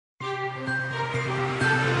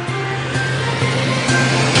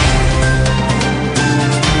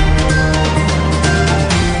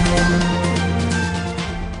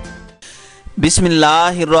بسم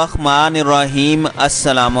اللہ الرحمن الرحیم۔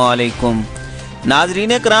 السلام علیکم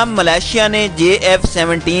ناظرین کرام، ملائیشیا نے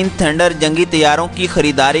JF-17 تھنڈر جنگی طیاروں کی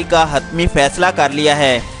خریداری کا حتمی فیصلہ کر لیا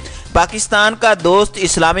ہے۔ پاکستان کا دوست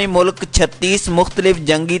اسلامی ملک 36 مختلف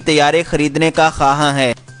جنگی طیارے خریدنے کا خواہاں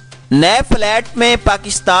ہے۔ نئے فلیٹ میں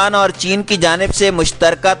پاکستان اور چین کی جانب سے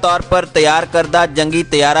مشترکہ طور پر تیار کردہ جنگی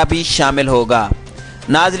طیارہ بھی شامل ہوگا۔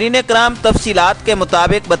 ناظرین کرام، تفصیلات کے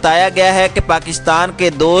مطابق بتایا گیا ہے کہ پاکستان کے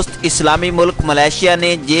دوست اسلامی ملک ملائیشیا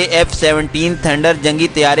نے JF-17 تھنڈر جنگی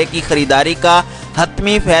طیارے کی خریداری کا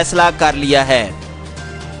حتمی فیصلہ کر لیا ہے۔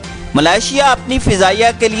 ملائیشیا اپنی فضائیہ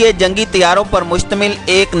کے لیے جنگی طیاروں پر مشتمل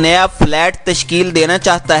ایک نیا فلیٹ تشکیل دینا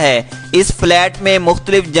چاہتا ہے۔ اس فلیٹ میں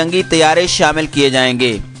مختلف جنگی طیارے شامل کیے جائیں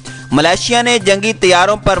گے۔ ملائیشیا نے جنگی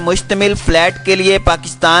طیاروں پر مشتمل فلیٹ کے لیے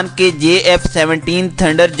پاکستان کے JF-17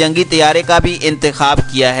 تھنڈر جنگی طیارے کا بھی انتخاب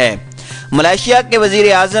کیا ہے۔ ملائیشیا کے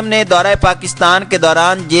وزیر اعظم نے دورہ پاکستان کے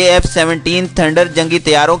دوران JF-17 تھنڈر جنگی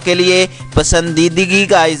طیاروں کے لیے پسندیدگی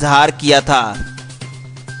کا اظہار کیا تھا۔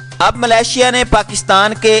 اب ملائیشیا نے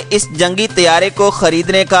پاکستان کے اس جنگی طیارے کو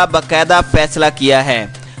خریدنے کا باقاعدہ فیصلہ کیا ہے۔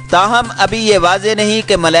 تاہم ابھی یہ واضح نہیں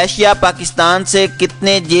کہ ملائیشیا پاکستان سے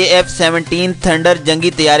کتنے JF-17 تھنڈر جنگی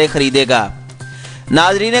طیارے خریدے گا۔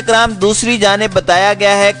 ناظرین کرام، دوسری جانب بتایا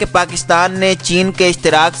گیا ہے کہ پاکستان نے چین کے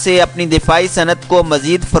اشتراک سے اپنی دفاعی صنعت کو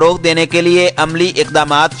مزید فروغ دینے کے لیے عملی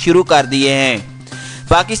اقدامات شروع کر دیے ہیں۔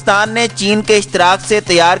 پاکستان نے چین کے اشتراک سے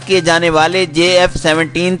تیار کیے جانے والے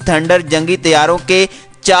JF-17 تھنڈر جنگی طیاروں کے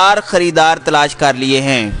 4 خریدار تلاش کر لیے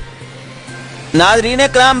ہیں۔ ناظرین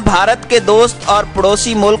کرام، بھارت کے دوست اور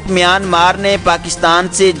پڑوسی ملک میانمار نے پاکستان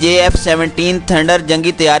سے JF-17 تھنڈر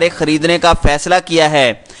جنگی طیارے خریدنے کا فیصلہ کیا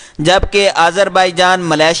ہے، جبکہ آذربائیجان،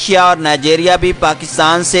 ملائیشیا اور نائجیریا بھی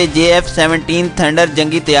پاکستان سے JF-17 تھنڈر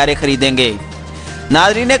جنگی طیارے خریدیں گے۔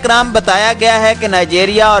 ناظرین کرام، بتایا گیا ہے کہ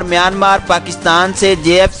نائجیریا اور میانمار پاکستان سے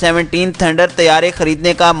JF-17 تھنڈر طیارے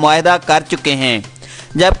خریدنے کا معاہدہ کر چکے ہیں،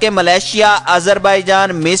 جبکہ ملائیشیا،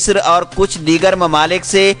 آذربائیجان، مصر اور کچھ دیگر ممالک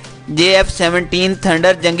سے JF-17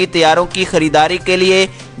 تھنڈر جنگی طیاروں کی خریداری کے لیے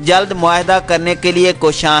جلد معاہدہ کرنے کے لیے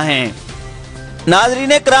کوشاں ہیں۔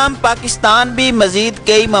 ناظرین کرام، پاکستان بھی مزید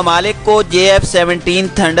کئی ممالک کو JF-17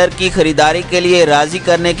 تھنڈر کی خریداری کے لیے راضی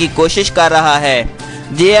کرنے کی کوشش کر رہا ہے۔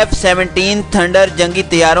 JF-17 تھنڈر جنگی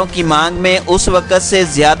طیاروں کی مانگ میں اس وقت سے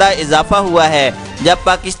زیادہ اضافہ ہوا ہے جب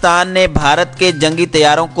پاکستان نے بھارت کے جنگی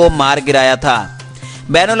طیاروں کو مار گرایا تھا۔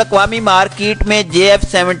 بین الاقوامی مارکیٹ میں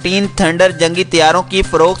JF-17 تھنڈر جنگی طیاروں کی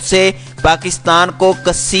فروخت سے پاکستان کو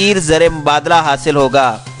کثیر زر مبادلہ حاصل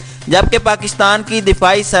ہوگا، جبکہ پاکستان کی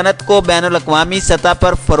دفاعی صنعت کو بین الاقوامی سطح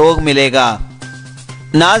پر فروغ ملے گا۔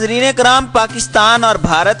 ناظرین کرام، پاکستان اور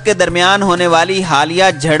بھارت کے درمیان ہونے والی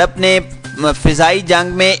حالیہ جھڑپ نے فضائی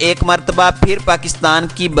جنگ میں ایک مرتبہ پھر پاکستان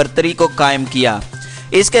کی برتری کو قائم کیا۔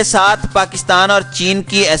 اس کے ساتھ پاکستان اور چین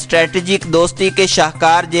کی اسٹریٹجک دوستی کے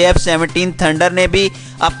شاہکار JF-17 تھنڈر نے بھی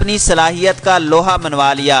اپنی صلاحیت کا لوہا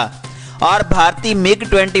منوا لیا اور بھارتی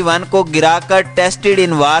MiG-21 کو گرا کر ٹیسٹڈ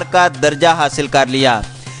ان وار کا درجہ حاصل کر لیا۔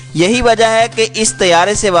 یہی وجہ ہے کہ اس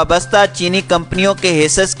طیارے سے وابستہ چینی کمپنیوں کے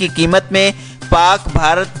حصص کی قیمت میں پاک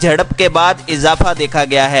بھارت جھڑپ کے بعد اضافہ دیکھا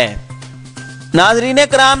گیا ہے۔ ناظرین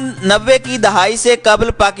کرام، 90 کی دہائی سے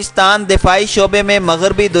قبل پاکستان دفاعی شعبے میں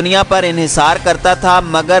مغربی دنیا پر انحصار کرتا تھا،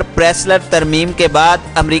 مگر پریسلر ترمیم کے بعد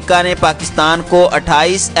امریکہ نے پاکستان کو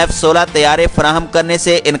 28 F-16 طیارے فراہم کرنے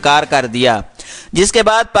سے انکار کر دیا، جس کے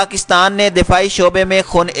بعد پاکستان نے دفاعی شعبے میں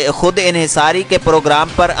خود انحصاری کے پروگرام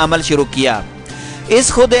پر عمل شروع کیا۔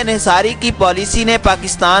 اس خود انحصاری کی پالیسی نے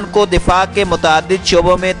پاکستان کو دفاع کے متعدد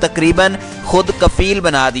شعبوں میں تقریباً خود کفیل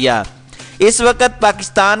بنا دیا۔ اس وقت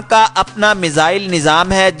پاکستان کا اپنا میزائل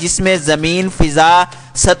نظام ہے، جس میں زمین، فضا،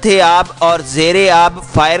 سطح آب اور زیر آب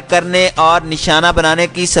فائر کرنے اور نشانہ بنانے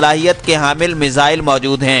کی صلاحیت کے حامل میزائل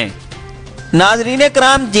موجود ہیں۔ ناظرین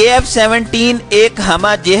کرام، JF-17 ایک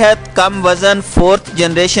ہمہ جہت کم وزن 4th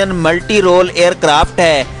generation multi role year craft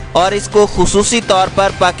ہے اور اس کو خصوصی طور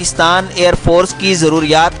پر پاکستان ایئر فورس کی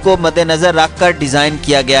ضروریات کو مد نظر رکھ کر ڈیزائن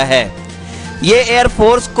کیا گیا ہے۔ یہ ایئر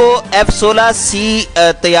فورس کو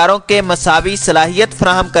F-16C طیاروں کے مساوی صلاحیت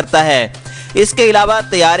فراہم کرتا ہے۔ اس کے علاوہ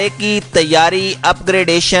طیارے کی تیاری، اپ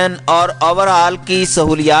گریڈیشن اور اوور آل کی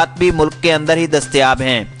سہولیات بھی ملک کے اندر ہی دستیاب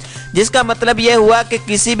ہیں، جس کا مطلب یہ ہوا کہ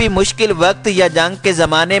کسی بھی مشکل وقت یا جنگ کے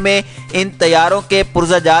زمانے میں ان طیاروں کے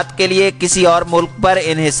پرزہ جات کے لیے کسی اور ملک پر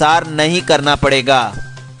انحصار نہیں کرنا پڑے گا۔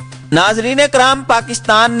 ناظرین کرام،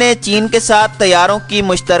 پاکستان نے چین کے ساتھ طیاروں کی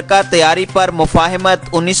مشترکہ تیاری پر مفاہمت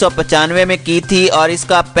 1995 میں کی تھی اور اس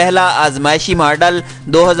کا پہلا آزمائشی ماڈل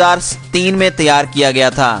 2003 میں تیار کیا گیا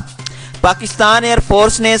تھا۔ پاکستان ایئر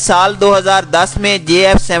فورس نے سال 2010 میں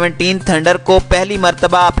JF-17 تھنڈر کو پہلی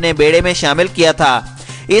مرتبہ اپنے بیڑے میں شامل کیا تھا۔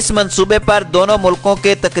 اس منصوبے پر دونوں ملکوں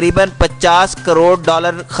کے تقریباً $50 کروڑ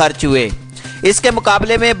خرچ ہوئے۔ اس کے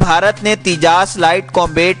مقابلے میں بھارت نے Tejas light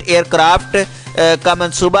combat year craft کا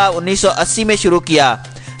منصوبہ 1980 میں شروع کیا،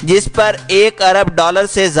 جس پر $1 ارب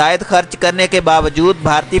سے زائد خرچ کرنے کے باوجود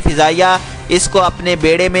بھارتی فضائیہ اس کو اپنے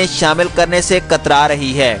بیڑے میں شامل کرنے سے کترا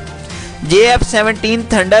رہی ہے۔ JF-17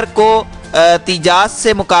 تھنڈر کو تیجاس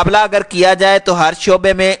سے مقابلہ اگر کیا جائے تو ہر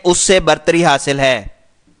شعبے میں اس سے برتری حاصل ہے۔